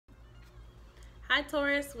Hi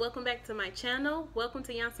Taurus, welcome back to my channel. Welcome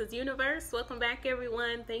to Yansas Universe. Welcome back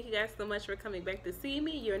everyone. Thank you guys so much for coming back to see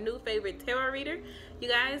me, your new favorite tarot reader. You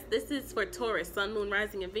guys, this is for Taurus, Sun, Moon,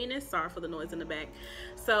 Rising, and Venus. Sorry for the noise in the back.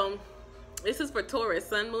 So this is for Taurus,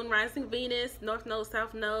 Sun, Moon, Rising, Venus, North Node,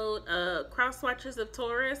 South Node, cross watchers of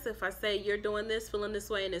Taurus. If I say you're doing this, feeling this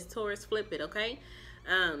way, and it's Taurus, flip it, okay?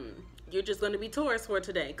 You're just going to be Taurus for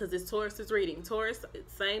today because it's Taurus's reading. Taurus,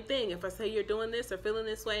 same thing. If I say you're doing this or feeling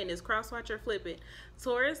this way and it's cross-watcher, flip it.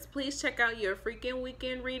 Taurus, please check out your freaking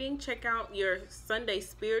weekend reading. Check out your Sunday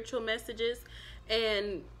spiritual messages.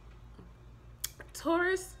 And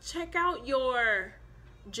Taurus, check out your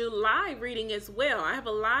July reading as well. I have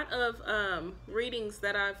a lot of readings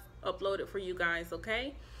that I've uploaded for you guys,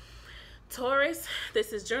 okay? Taurus,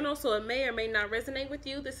 this is general, so it may or may not resonate with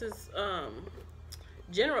you. This is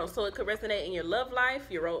general, so it could resonate in your love life,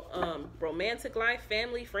 your romantic life,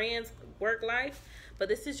 family, friends, work life. But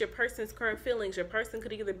this is your person's current feelings. Your person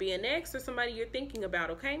could either be an ex or somebody you're thinking about,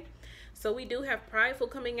 okay? So we do have prideful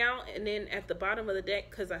coming out, and then at the bottom of the deck,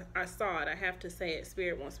 because I saw it, I have to say it,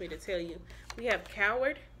 Spirit wants me to tell you, we have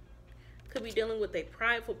coward. Could be dealing with a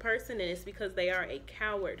prideful person, and it's because they are a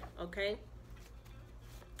coward, okay?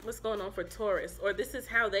 What's going on for Taurus? Or this is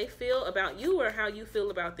how they feel about you or how you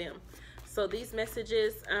feel about them. So these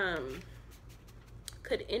messages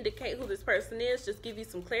could indicate who this person is, just give you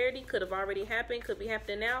some clarity. Could have already happened, could be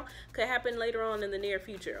happening now, could happen later on in the near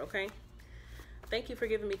future, okay? Thank you for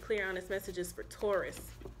giving me clear, honest messages for Taurus.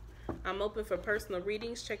 I'm open for personal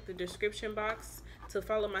readings. Check the description box to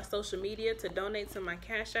follow my social media, to donate to my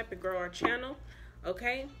Cash App and grow our channel,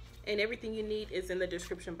 okay? And everything you need is in the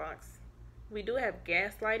description box. We do have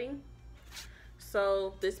gaslighting.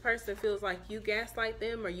 So this person feels like you gaslight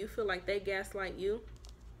them or you feel like they gaslight you.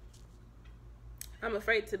 I'm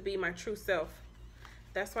afraid to be my true self.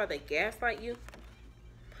 That's why they gaslight you.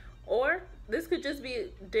 Or this could just be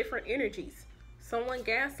different energies. Someone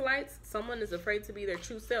gaslights, someone is afraid to be their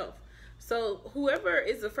true self. So whoever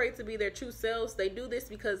is afraid to be their true selves, they do this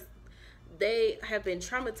because they have been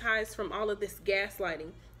traumatized from all of this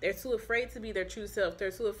gaslighting. They're too afraid to be their true self.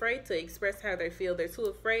 They're too afraid to express how they feel. They're too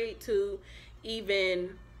afraid to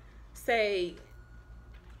even say,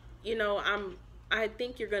 you know, I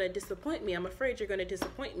think you're going to disappoint me. I'm afraid you're going to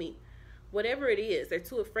disappoint me. Whatever it is, they're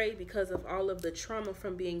too afraid because of all of the trauma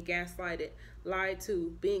from being gaslighted, lied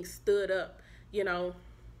to, being stood up, you know.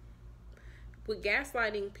 With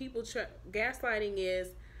gaslighting, gaslighting is,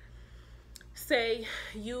 say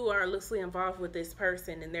you are loosely involved with this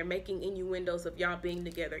person and they're making innuendos of y'all being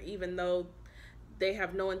together, even though they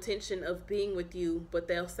have no intention of being with you, but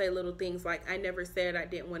they'll say little things like, I never said I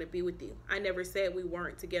didn't want to be with you. I never said we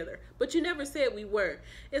weren't together. But you never said we were.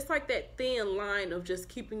 It's like that thin line of just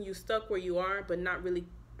keeping you stuck where you are, but not really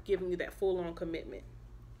giving you that full-on commitment.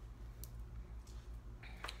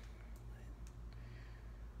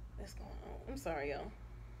 What's going on? I'm sorry, y'all.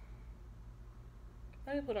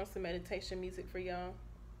 Let me put on some meditation music for y'all.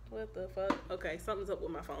 What the fuck? Okay, something's up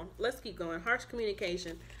with my phone. Let's keep going. Harsh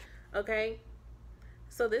communication. Okay?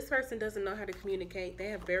 So this person doesn't know how to communicate. They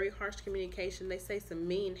have very harsh communication. They say some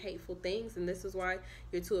mean, hateful things, and this is why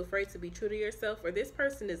you're too afraid to be true to yourself. Or this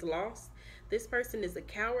person is lost. This person is a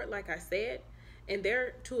coward, like I said, and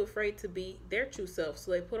they're too afraid to be their true self.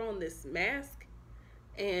 So they put on this mask,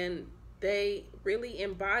 and they really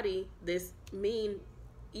embody this mean,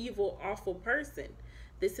 evil, awful person.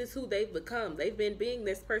 This is who they've become. They've been being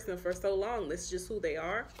this person for so long. This is just who they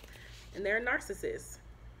are, and they're a narcissist.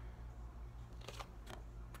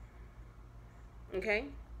 Okay,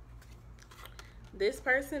 this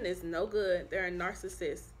person is no good. They're a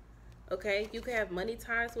narcissist. Okay, you can have money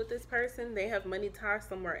ties with this person. They have money ties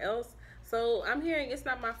somewhere else. So I'm hearing it's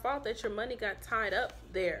not my fault that your money got tied up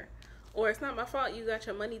there, or it's not my fault you got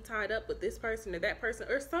your money tied up with this person or that person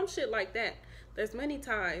or some shit like that. There's money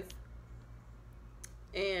ties,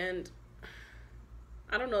 and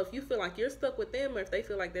I don't know if you feel like you're stuck with them or if they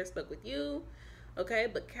feel like they're stuck with you. Okay,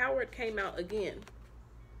 but coward came out again.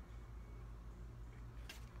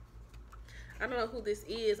 I don't know who this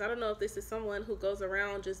is. I don't know if this is someone who goes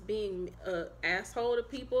around just being an asshole to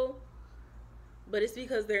people, but it's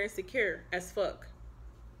because they're insecure as fuck.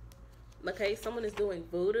 Okay, someone is doing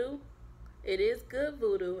voodoo. It is good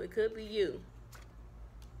voodoo. It could be you.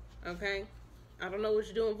 Okay, I don't know what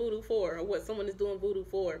you're doing voodoo for or what someone is doing voodoo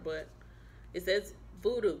for, but it says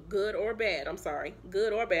voodoo, good or bad. I'm sorry,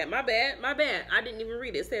 good or bad. My bad, my bad. I didn't even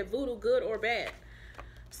read it. It said voodoo, good or bad.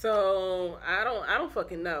 So I don't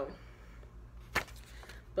fucking know.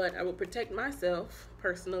 But I will protect myself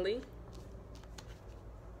personally.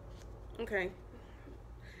 Okay.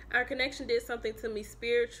 Our connection did something to me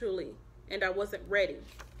spiritually, and I wasn't ready.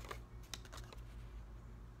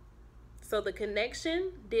 So the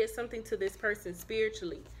connection did something to this person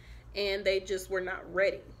spiritually, and they just were not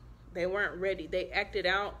ready. They weren't ready. They acted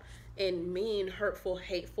out in mean, hurtful,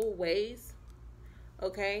 hateful ways.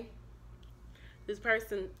 Okay? This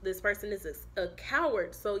person is a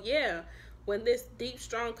coward. So yeah, when this deep,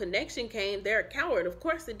 strong connection came, they're a coward. Of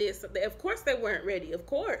course it did something. Of course they weren't ready. Of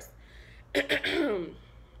course. Yeah.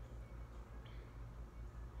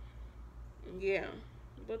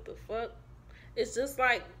 What the fuck? It's just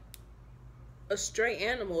like a stray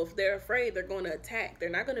animal. If they're afraid, they're going to attack. They're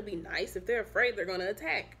not going to be nice. If they're afraid, they're going to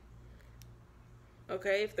attack.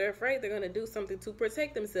 Okay? If they're afraid, they're going to do something to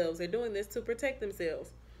protect themselves. They're doing this to protect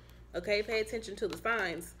themselves. Okay? Pay attention to the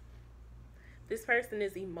signs. This person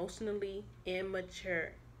is emotionally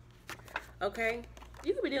immature. Okay?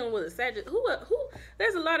 You could be dealing with a Sagittarius. Who?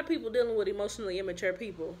 There's a lot of people dealing with emotionally immature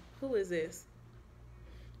people. Who is this?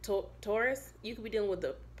 Taurus. You could be dealing with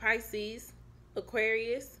the Pisces,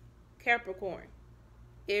 Aquarius, Capricorn,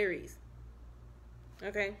 Aries.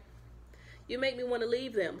 Okay? You make me want to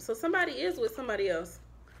leave them. So somebody is with somebody else,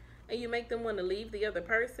 and you make them want to leave the other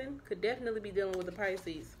person. Could definitely be dealing with the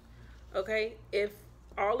Pisces. Okay? If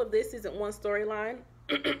all of this isn't one storyline,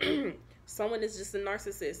 someone is just a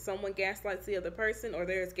narcissist. Someone gaslights the other person, or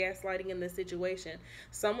there's gaslighting in the situation.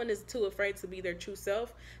 Someone is too afraid to be their true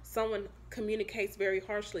self. Someone communicates very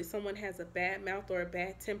harshly. Someone has a bad mouth or a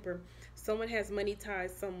bad temper. Someone has money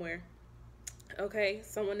ties somewhere. Okay?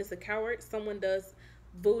 Someone is a coward. Someone does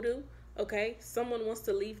voodoo. Okay? Someone wants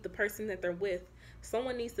to leave the person that they're with.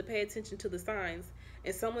 Someone needs to pay attention to the signs.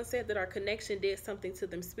 And someone said that our connection did something to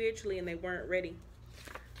them spiritually and they weren't ready.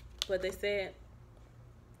 But they said,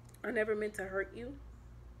 I never meant to hurt you.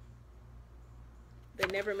 They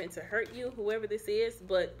never meant to hurt you, whoever this is.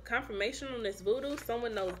 But confirmation on this voodoo,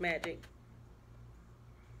 someone knows magic.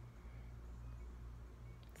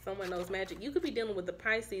 Someone knows magic. You could be dealing with the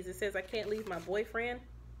Pisces. It says, I can't leave my boyfriend.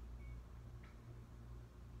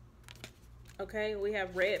 Okay, we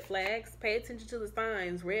have red flags. Pay attention to the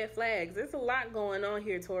signs. Red flags. There's a lot going on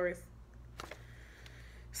here, Taurus.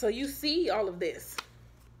 So you see all of this,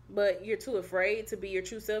 but you're too afraid to be your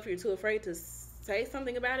true self. You're too afraid to say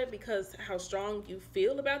something about it because how strong you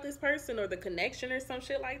feel about this person or the connection or some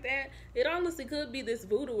shit like that. It honestly could be this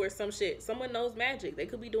voodoo or some shit. Someone knows magic. They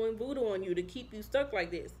could be doing voodoo on you to keep you stuck like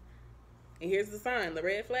this. And here's the sign, the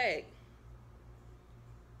red flag.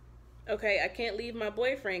 Okay, I can't leave my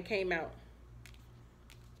boyfriend came out.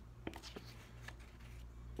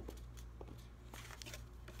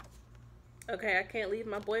 Okay, I can't leave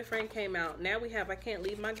my boyfriend came out. Now we have I can't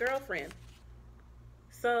leave my girlfriend.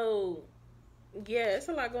 So, yeah, it's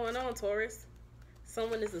a lot going on, Taurus.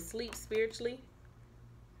 Someone is asleep spiritually.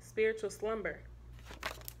 Spiritual slumber.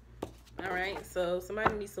 All right, so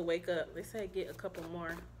somebody needs to wake up. They say get a couple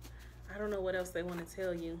more. I don't know what else they want to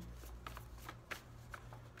tell you.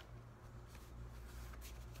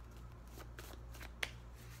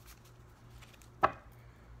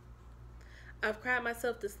 I've cried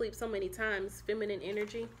myself to sleep so many times. Feminine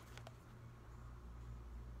energy.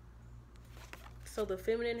 So the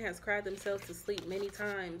feminine has cried themselves to sleep many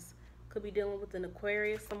times. Could be dealing with an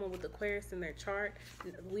Aquarius, someone with Aquarius in their chart.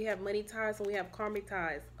 We have money ties and we have karmic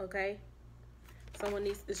ties, okay? Someone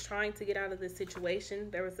is trying to get out of this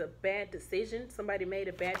situation. There was a bad decision. Somebody made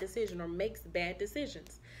a bad decision or makes bad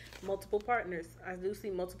decisions. Multiple partners. I do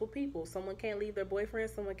see multiple people. Someone can't leave their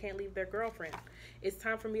boyfriend. Someone can't leave their girlfriend. It's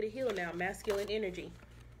time for me to heal now. Masculine energy.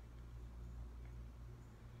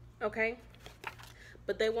 Okay?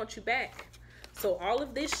 But they want you back. So all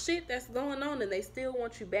of this shit that's going on and they still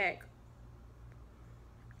want you back.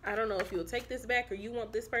 I don't know if you'll take this back or you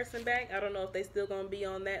want this person back. I don't know if they still going to be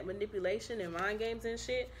on that manipulation and mind games and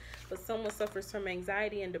shit. But someone suffers from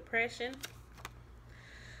anxiety and depression.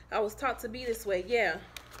 I was taught to be this way. Yeah.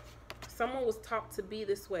 Someone was taught to be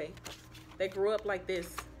this way. They grew up like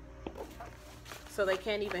this. So they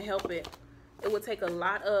can't even help it. It would take a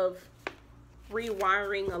lot of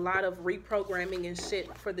rewiring, a lot of reprogramming and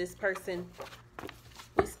shit for this person.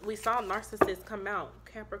 We saw narcissists come out.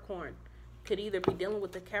 Capricorn. Could either be dealing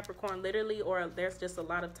with the Capricorn literally or there's just a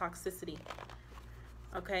lot of toxicity.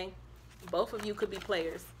 Okay? Both of you could be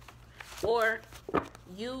players. Or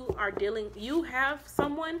you have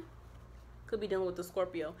someone, could be dealing with the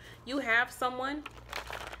Scorpio. You have someone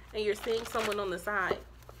and you're seeing someone on the side.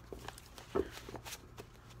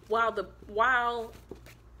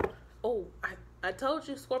 Oh, I told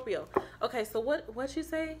you Scorpio. Okay, so what you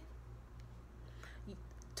say?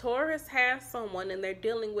 Taurus has someone and they're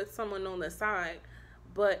dealing with someone on the side,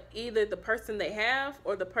 but either the person they have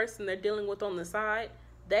or the person they're dealing with on the side,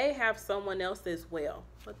 they have someone else as well.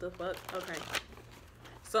 What the fuck? Okay.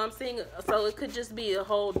 So I'm seeing, so it could just be a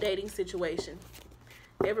whole dating situation.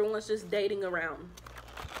 Everyone's just dating around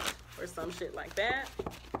or some shit like that.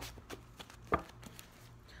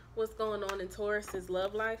 What's going on in Taurus's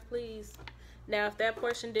love life, please? Now, if that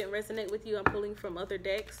portion didn't resonate with you, I'm pulling from other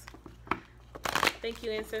decks. Thank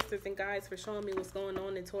you, ancestors and guides, for showing me what's going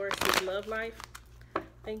on in Taurus's love life.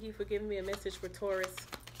 Thank you for giving me a message for Taurus.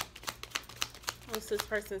 What's this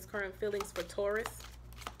person's current feelings for Taurus?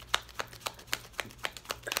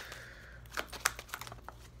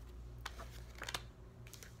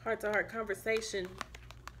 Heart-to-heart conversation.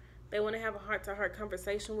 They want to have a heart-to-heart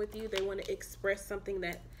conversation with you. They want to express something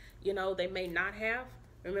that, you know, they may not have.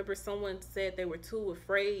 Remember, someone said they were too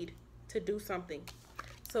afraid to do something.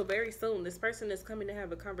 So very soon, this person is coming to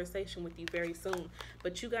have a conversation with you very soon.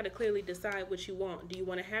 But you got to clearly decide what you want. Do you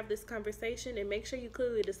want to have this conversation? And make sure you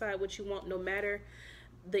clearly decide what you want, no matter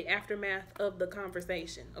the aftermath of the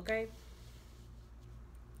conversation, okay?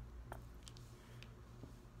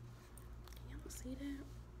 Can y'all see that?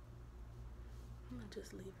 I'm going to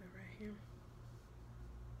just leave it right here.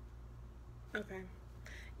 Okay.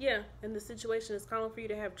 Yeah, and the situation is calling for you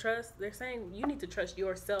to have trust. They're saying you need to trust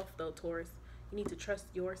yourself, though, Taurus. You need to trust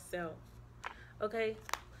yourself. Okay,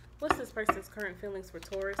 what's this person's current feelings for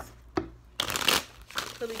Taurus?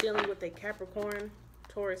 Could be dealing with a Capricorn,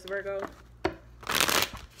 Taurus, Virgo.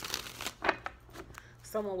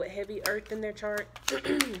 Someone with heavy earth in their chart.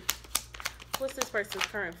 What's this person's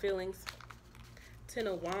current feelings? Ten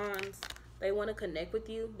of Wands. They want to connect with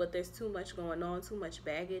you, but there's too much going on, too much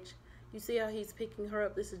baggage. You see how he's picking her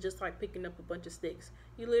up? This is just like picking up a bunch of sticks.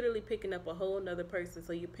 You're literally picking up a whole nother person.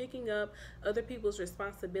 So you're picking up other people's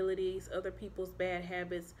responsibilities, other people's bad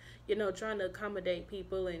habits, you know, trying to accommodate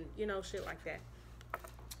people and, you know, shit like that.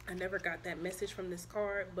 I never got that message from this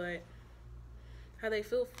card, but how they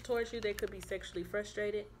feel towards you, they could be sexually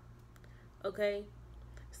frustrated. Okay?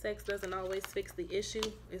 Sex doesn't always fix the issue,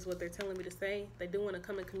 is what they're telling me to say. They do want to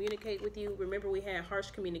come and communicate with you. Remember, we had harsh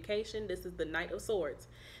communication. This is the Knight of Swords.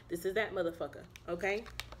 This is that motherfucker, okay?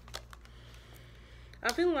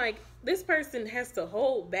 I feel like this person has to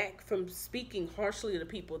hold back from speaking harshly to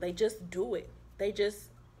people. They just do it. They just,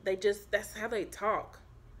 that's how they talk.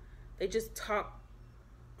 They just talk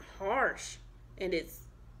harsh. And it's,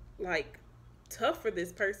 like, tough for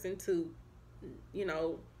this person to, you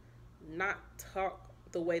know, not talk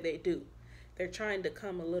the way they do. They're trying to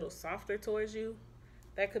come a little softer towards you.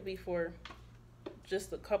 That could be for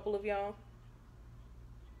just a couple of y'all.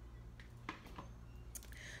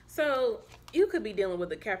 So you could be dealing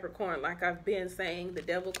with a Capricorn, like I've been saying. The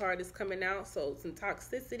Devil card is coming out, so some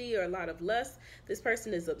toxicity or a lot of lust. This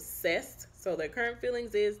person is obsessed, so their current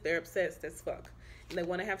feelings is they're obsessed as fuck, and they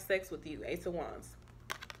want to have sex with you. Ace of Wands.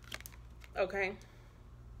 Okay.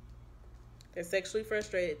 They're sexually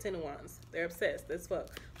frustrated. Ten of Wands. They're obsessed as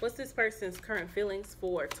fuck. What's this person's current feelings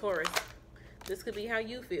for Taurus? This could be how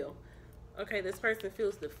you feel. Okay, this person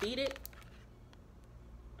feels defeated.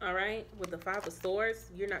 All right, with the Five of Swords.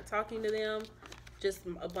 You're not talking to them. Just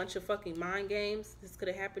a bunch of fucking mind games. This could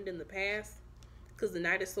have happened in the past. Because the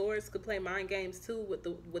Knight of Swords could play mind games too with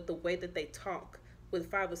the way that they talk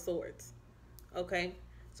with Five of Swords. Okay,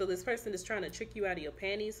 so this person is trying to trick you out of your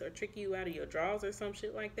panties or trick you out of your drawers or some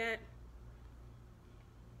shit like that.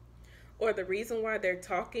 Or the reason why they're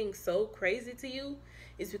talking so crazy to you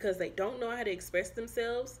is because they don't know how to express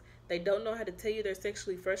themselves. They don't know how to tell you they're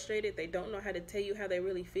sexually frustrated. They don't know how to tell you how they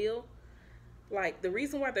really feel. Like, the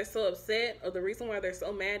reason why they're so upset or the reason why they're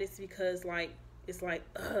so mad is because, like, it's like,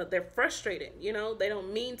 they're frustrated, you know? They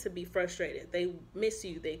don't mean to be frustrated. They miss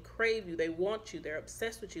you. They crave you. They want you. They're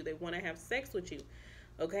obsessed with you. They want to have sex with you,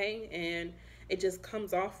 okay? And it just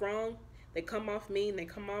comes off wrong. They come off mean. They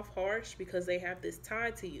come off harsh because they have this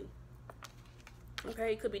tie to you.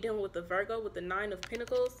 Okay, you could be dealing with the Virgo with the Nine of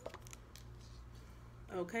Pentacles.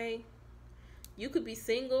 Okay. You could be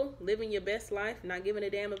single, living your best life, not giving a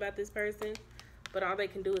damn about this person. But all they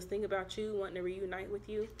can do is think about you, wanting to reunite with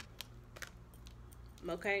you.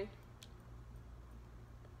 Okay.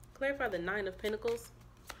 Clarify the Nine of Pentacles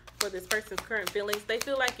for this person's current feelings. They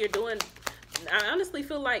feel like you're doing, I honestly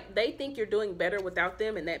feel like they think you're doing better without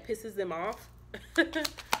them, and that pisses them off.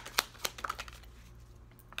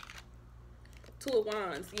 Two of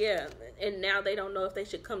Wands, yeah. And now they don't know if they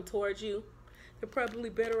should come towards you. They're probably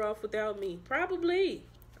better off without me. Probably.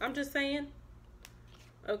 I'm just saying.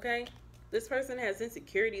 Okay? This person has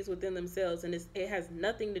insecurities within themselves, and it has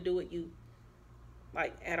nothing to do with you.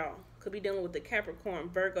 Like, at all. Could be dealing with the Capricorn,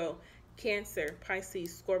 Virgo, Cancer,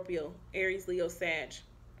 Pisces, Scorpio, Aries, Leo, Sag.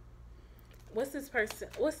 What's this person,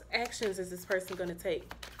 what actions is this person going to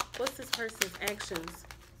take? What's this person's actions?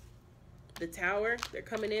 The Tower, they're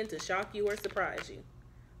coming in to shock you or surprise you.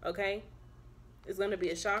 Okay? It's going to be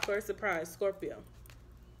a shock or a surprise, Scorpio.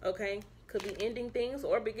 Okay? Could be ending things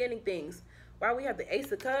or beginning things. Why we have the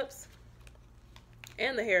Ace of Cups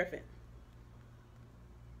and the Hierophant.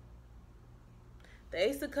 The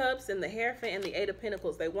Ace of Cups and the Hierophant and the Eight of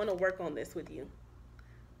Pentacles, they want to work on this with you.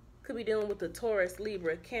 Could be dealing with the Taurus,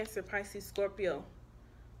 Libra, Cancer, Pisces, Scorpio,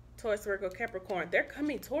 Taurus, Virgo, Capricorn. They're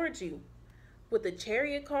coming towards you with the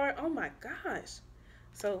Chariot card. Oh my gosh.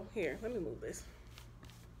 So here, let me move this.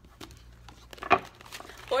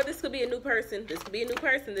 Or this could be a new person. This could be a new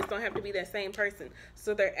person. This don't have to be that same person.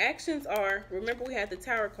 So their actions are, remember we had the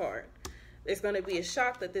Tower card. There's going to be a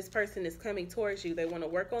shock that this person is coming towards you. They want to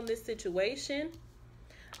work on this situation.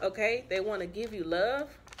 Okay? They want to give you love.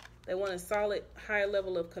 They want a solid, higher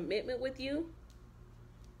level of commitment with you.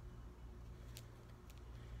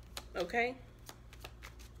 Okay?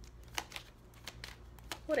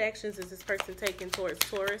 What actions is this person taking towards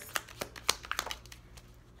Taurus?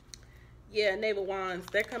 Yeah, Knave of Wands.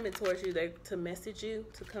 They're coming towards you. They're to message you,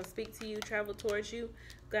 to come speak to you, travel towards you.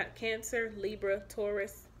 Got Cancer, Libra,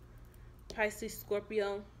 Taurus, Pisces,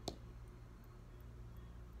 Scorpio,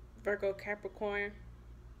 Virgo, Capricorn,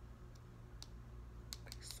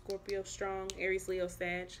 Scorpio strong, Aries, Leo,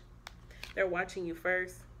 Sag. They're watching you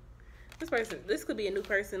first. This could be a new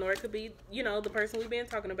person, or it could be, you know, the person we've been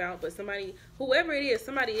talking about, but somebody, whoever it is,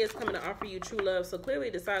 somebody is coming to offer you true love. So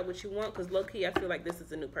clearly decide what you want, because low-key, I feel like this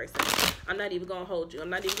is a new person. I'm not even going to hold you. I'm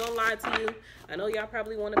not even going to lie to you. I know y'all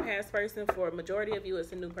probably want a past person. For a majority of you,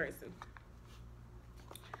 it's a new person.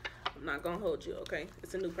 I'm not going to hold you, okay?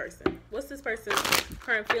 It's a new person. What's this person's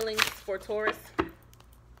current feelings for Taurus?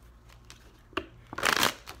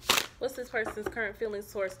 What's this person's current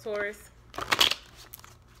feelings towards Taurus?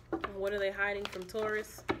 And what are they hiding from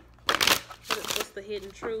Taurus? What's the hidden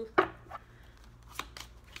truth?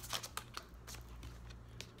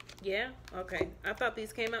 Yeah? Okay. I thought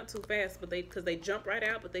these came out too fast, but because they jumped right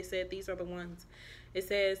out, but they said these are the ones. It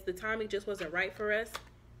says the timing just wasn't right for us.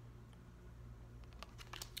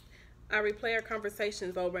 I replay our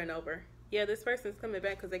conversations over and over. Yeah, this person's coming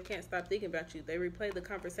back because they can't stop thinking about you. They replay the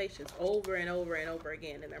conversations over and over and over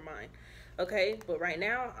again in their mind. Okay, but right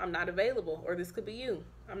now, I'm not available. Or this could be you.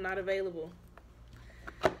 I'm not available.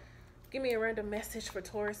 Give me a random message for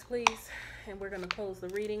Taurus, please. And we're going to close the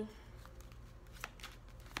reading.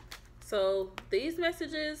 So these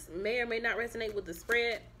messages may or may not resonate with the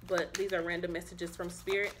spread, but these are random messages from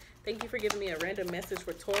Spirit. Thank you for giving me a random message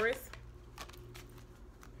for Taurus.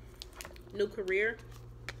 New career.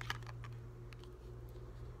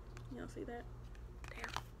 Y'all see that?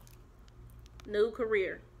 Damn. New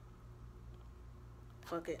career.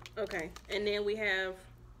 Fuck it. Okay. And then we have,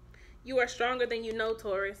 you are stronger than you know,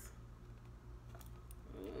 Taurus.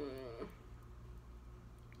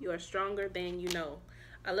 You are stronger than you know.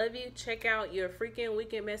 I love you. Check out your freaking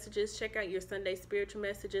weekend messages. Check out your Sunday spiritual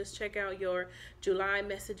messages. Check out your July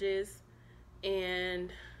messages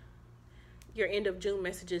and your end of June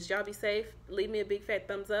messages. Y'all be safe. Leave me a big fat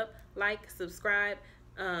thumbs up. Like, subscribe,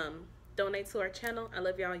 donate to our channel. I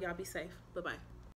love y'all. Y'all be safe. Bye-bye.